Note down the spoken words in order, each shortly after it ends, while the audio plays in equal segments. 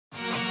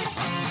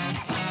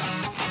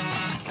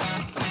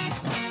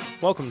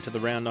Welcome to the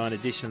Round 9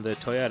 edition of the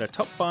Toyota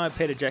Top 5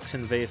 Peter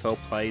Jackson VFL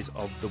Plays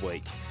of the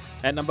Week.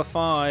 At number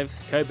 5,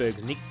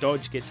 Coburg's Nick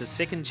Dodge gets a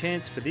second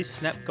chance for this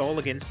snap goal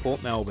against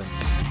Port Melbourne.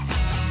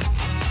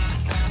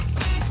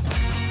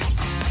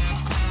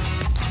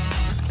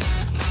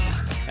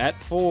 At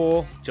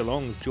 4,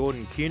 Geelong's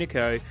Jordan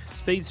Cunico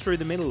speeds through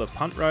the middle of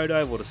Punt Road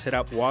Oval to set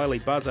up Wylie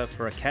Buzza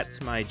for a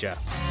Cats major.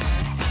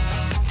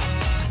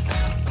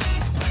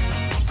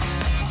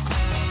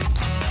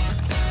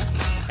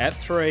 At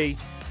 3,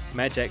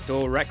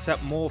 Majak racks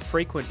up more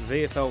frequent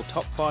VFL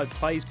top 5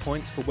 plays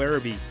points for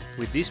Werribee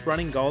with this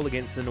running goal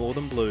against the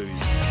Northern Blues.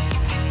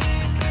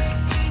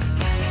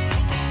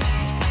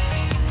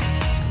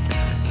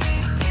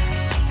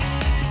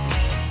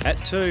 At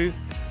 2,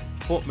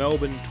 Port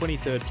Melbourne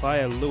 23rd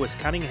player Lewis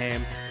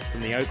Cunningham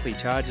from the Oakley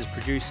Chargers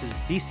produces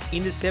this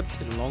intercept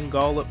and long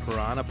goal at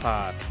Piranha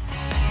Park.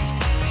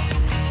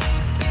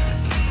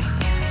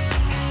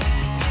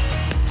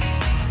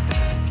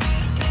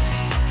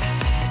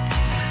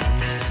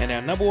 And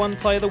our number 1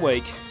 play of the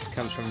week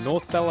comes from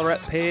North Ballarat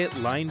pair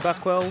Lane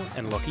Buckwell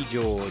and Lachie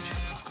George.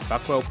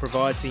 Buckwell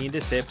provides the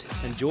intercept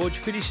and George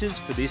finishes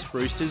for this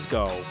Roosters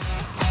goal.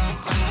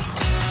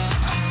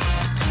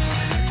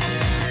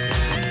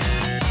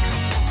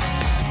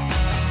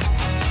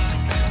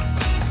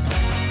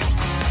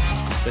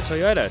 The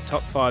Toyota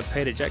Top 5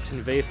 Peter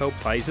Jackson VFL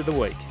Plays of the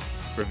Week,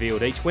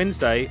 revealed each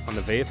Wednesday on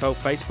the VFL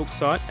Facebook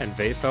site and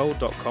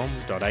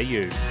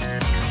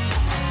vfl.com.au.